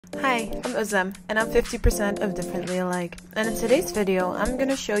Hi, I'm Özlem, and I'm 50% of Differently Alike. And in today's video, I'm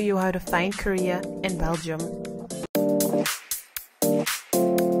gonna show you how to find Korea in Belgium.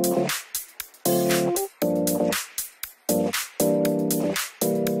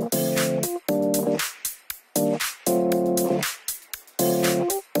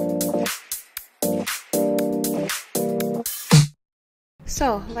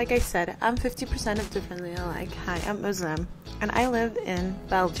 So, like I said, I'm 50% of Differently Alike. Hi, I'm Özlem, and I live in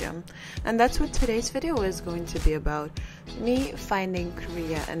Belgium. And that's what today's video is going to be about. Me finding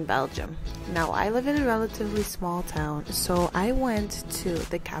Korea in Belgium. Now, I live in a relatively small town, so I went to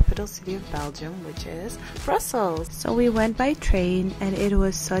the capital city of Belgium, which is Brussels. So we went by train, and it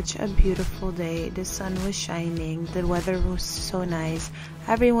was such a beautiful day. The sun was shining, the weather was so nice.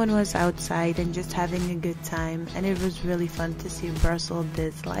 Everyone was outside and just having a good time, and it was really fun to see Brussels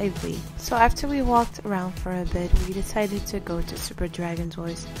this lively. So after we walked around for a bit, we decided to go to Super Dragon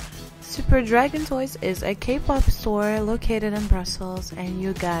Toys. Super Dragon Toys is a K-pop store located in Brussels, and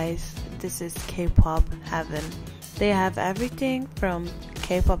you guys, this is K-pop heaven. They have everything from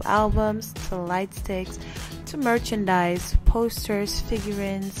K-pop albums to light sticks to merchandise, posters,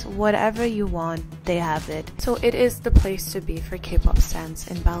 figurines, whatever you want, they have it. So it is the place to be for K-pop fans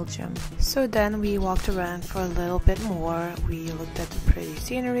in Belgium. So then we walked around for a little bit more. We looked at the pretty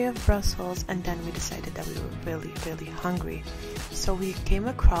scenery of Brussels, and then we decided that we were really hungry. So we came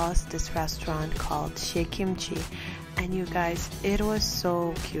across this restaurant called Kimchi. And you guys, it was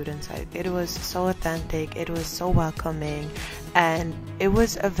so cute inside. It was so authentic, it was so welcoming, and it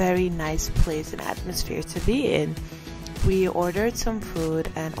was a very nice place and atmosphere to be in. We ordered some food,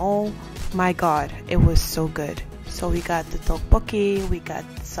 and oh my god, it was so good. So we got the tteokbokki, we got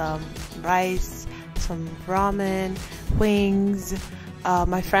some rice, some ramen, wings.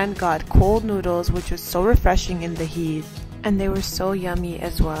 My friend got cold noodles, which was so refreshing in the heat. And they were so yummy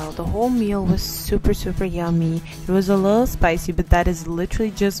as well. The whole meal was super yummy. It was a little spicy, but that is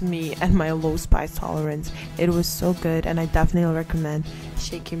literally just me and my low spice tolerance. It was so good, and I definitely recommend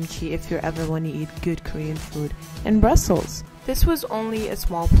Kimchi if you ever want to eat good Korean food in Brussels. This was only a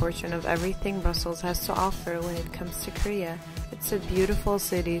small portion of everything Brussels has to offer when it comes to Korea. It's a beautiful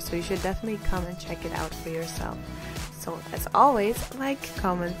city, so you should definitely come and check it out for yourself. So as always, like,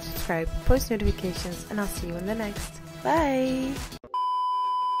 comment, subscribe, post notifications, and I'll see you in the next. Bye!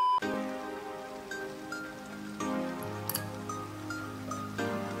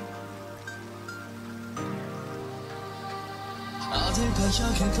 어딜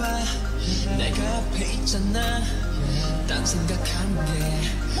가야 결과 내가 앞에 있잖아 딴 생각하는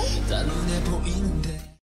게 다 눈에 보이는데